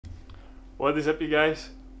What is up, you guys?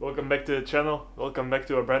 Welcome back to the channel, welcome back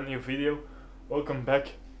to a brand new video, welcome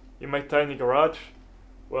back in my tiny garage.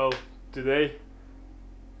 Well, today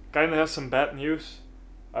kinda has some bad news.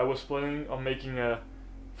 I was planning on making a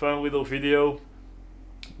fun little video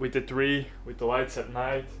with the tree, with the lights at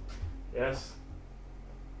night. Yes,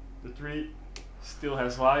 the tree still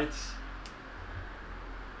has lights,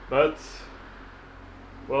 but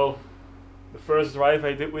well, the first drive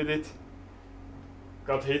I did with it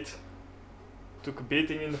got hit, took a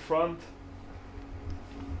beating in the front.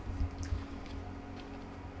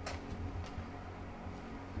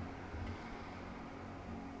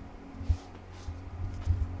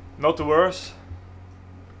 Not the worst,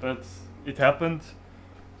 but it happened.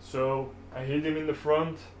 So I hit him in the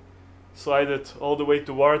front, slided all the way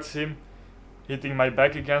towards him, hitting my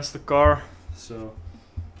back against the car. So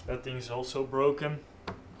that thing is also broken.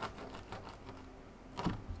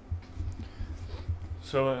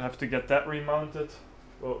 So I have to get that remounted.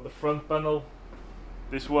 Well, the front panel,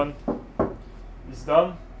 this one, is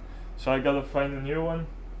done. So I gotta find a new one.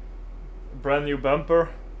 A brand new bumper.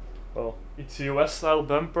 Well, it's a US style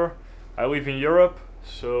bumper. I live in Europe,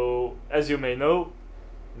 so as you may know,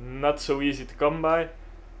 not so easy to come by.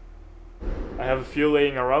 I have a few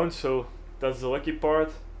laying around, so that's the lucky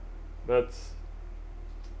part. But,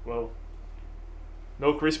 well,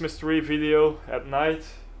 no Christmas tree video at night.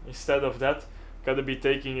 Instead of that, gotta be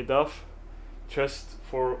taking it off just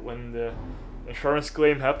for when the insurance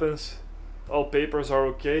claim happens. All papers are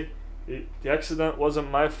okay. The accident wasn't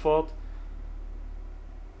my fault,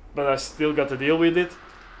 but I still got to deal with it.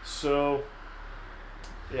 So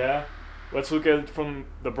yeah, let's look at it from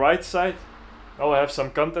the bright side. Now I have some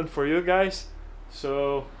content for you guys.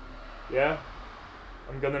 So yeah,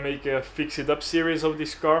 I'm gonna make a fix it up series of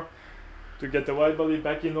this car to get the Widebody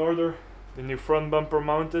back in order, the new front bumper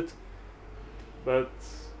mounted. But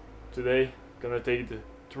today gonna take the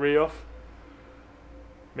tree off.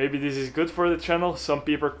 Maybe this is good for the channel. Some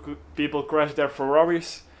people crash their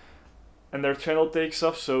Ferraris and their channel takes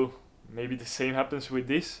off, so maybe the same happens with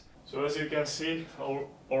this. So as you can see, I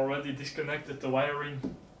already disconnected the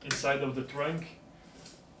wiring inside of the trunk.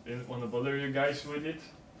 Didn't want to bother you guys with it,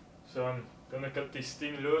 so I'm gonna cut this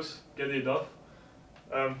thing loose, get it off.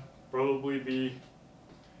 Probably be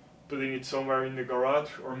putting it somewhere in the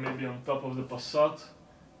garage or maybe on top of the Passat.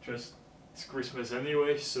 Just, it's Christmas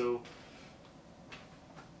anyway, so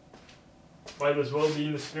might as well be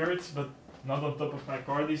in the spirits, but not on top of my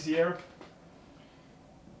car this year.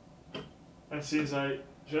 And since I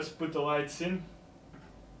just put the lights in,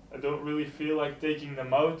 I don't really feel like taking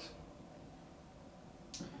them out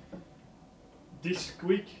this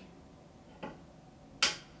quick.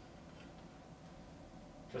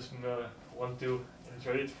 Just want to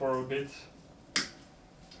enjoy it for a bit.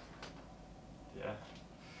 Yeah.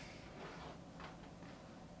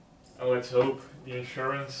 And let's hope the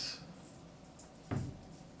insurance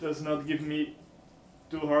does not give me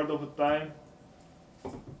too hard of a time.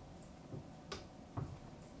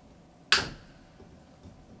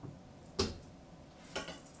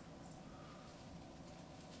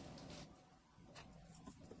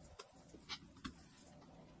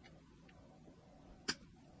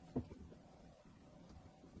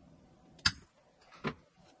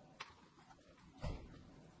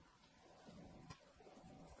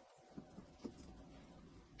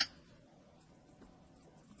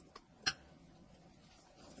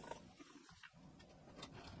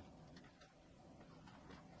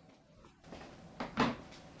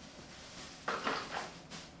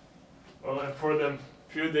 Well, and for them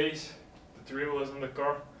few days the tree was in the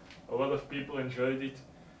car, a lot of people enjoyed it,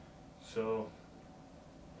 so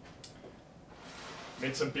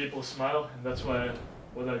made some people smile, and that's what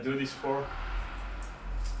I do this for.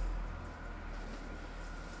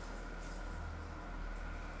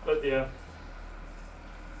 But yeah,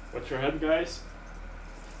 watch your head, guys.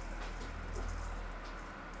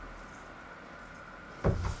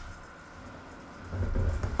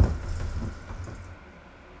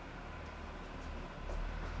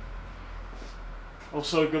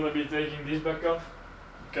 Also gonna be taking these back off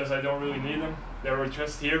because I don't really need them. They were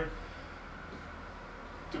just here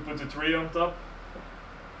to put the tree on top.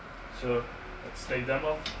 So let's take them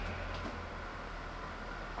off.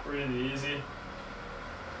 Pretty easy.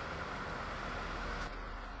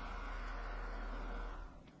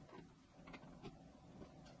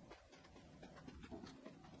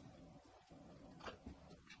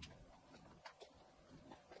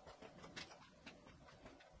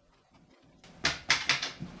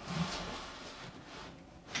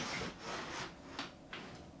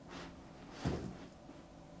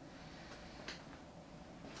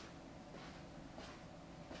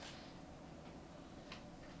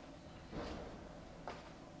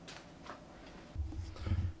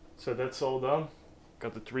 So that's all done.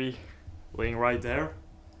 Got the tree laying right there,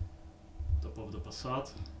 top of the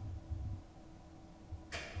Passat.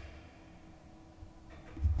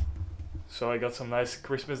 So I got some nice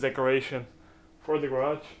Christmas decoration for the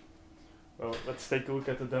garage. Well, let's take a look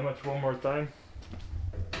at the damage one more time.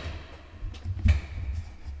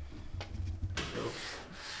 So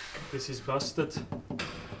this is busted,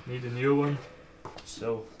 need a new one.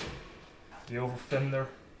 So the over fender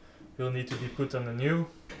will need to be put on the new.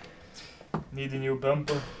 Need a new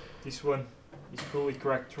bumper. This one is fully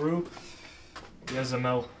cracked through. The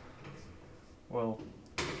SML, well,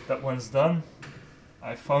 that one's done.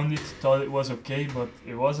 I found it, thought it was okay, but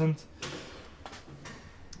it wasn't.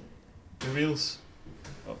 The wheels,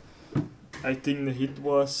 oh, I think the hit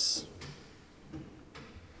was,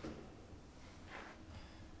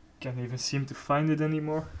 can't even seem to find it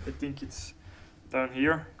anymore. I think it's down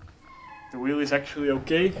here. The wheel is actually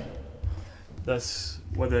okay. That's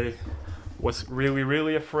what I was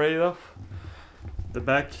really afraid of. The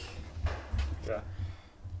back, yeah,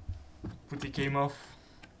 putty came off.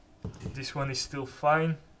 This one is still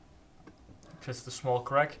fine, just a small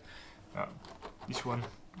crack. This one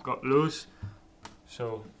got loose,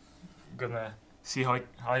 so I'm gonna see how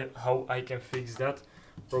I can fix that.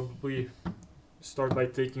 Probably start by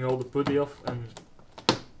taking all the putty off and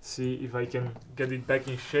see if I can get it back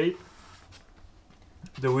in shape.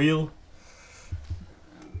 The wheel,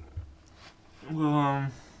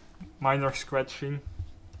 minor scratching,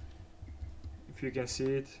 if you can see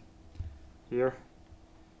it here.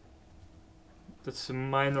 That's a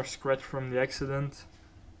minor scratch from the accident.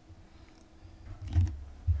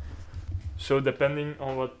 So depending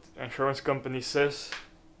on what insurance company says,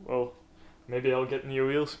 well, maybe I'll get new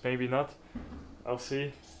wheels, maybe not. I'll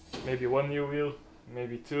see. Maybe one new wheel,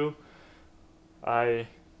 maybe two. I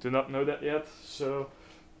do not know that yet. So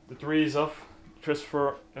the tree is off just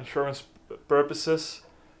for insurance purposes.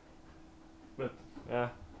 But yeah,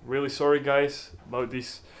 really sorry guys about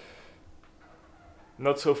this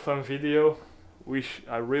not so fun video.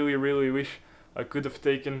 I really wish I could have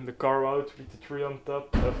taken the car out with the tree on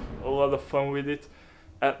top, have a lot of fun with it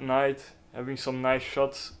at night, having some nice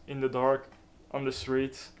shots in the dark on the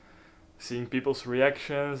streets, seeing people's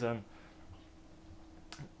reactions,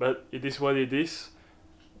 but it is what it is.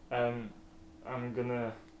 I'm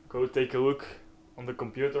gonna go take a look on the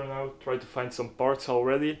computer now, try to find some parts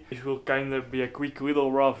already. It will kind of be a quick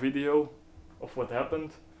little raw video of what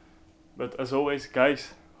happened, but as always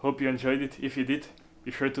guys, hope you enjoyed it. If you did, be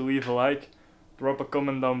sure to leave a like, drop a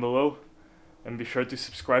comment down below, and be sure to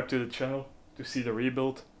subscribe to the channel to see the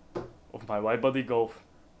rebuild of my Widebody Golf.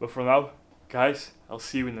 But for now, guys, I'll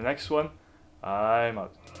see you in the next one. I'm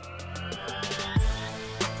out.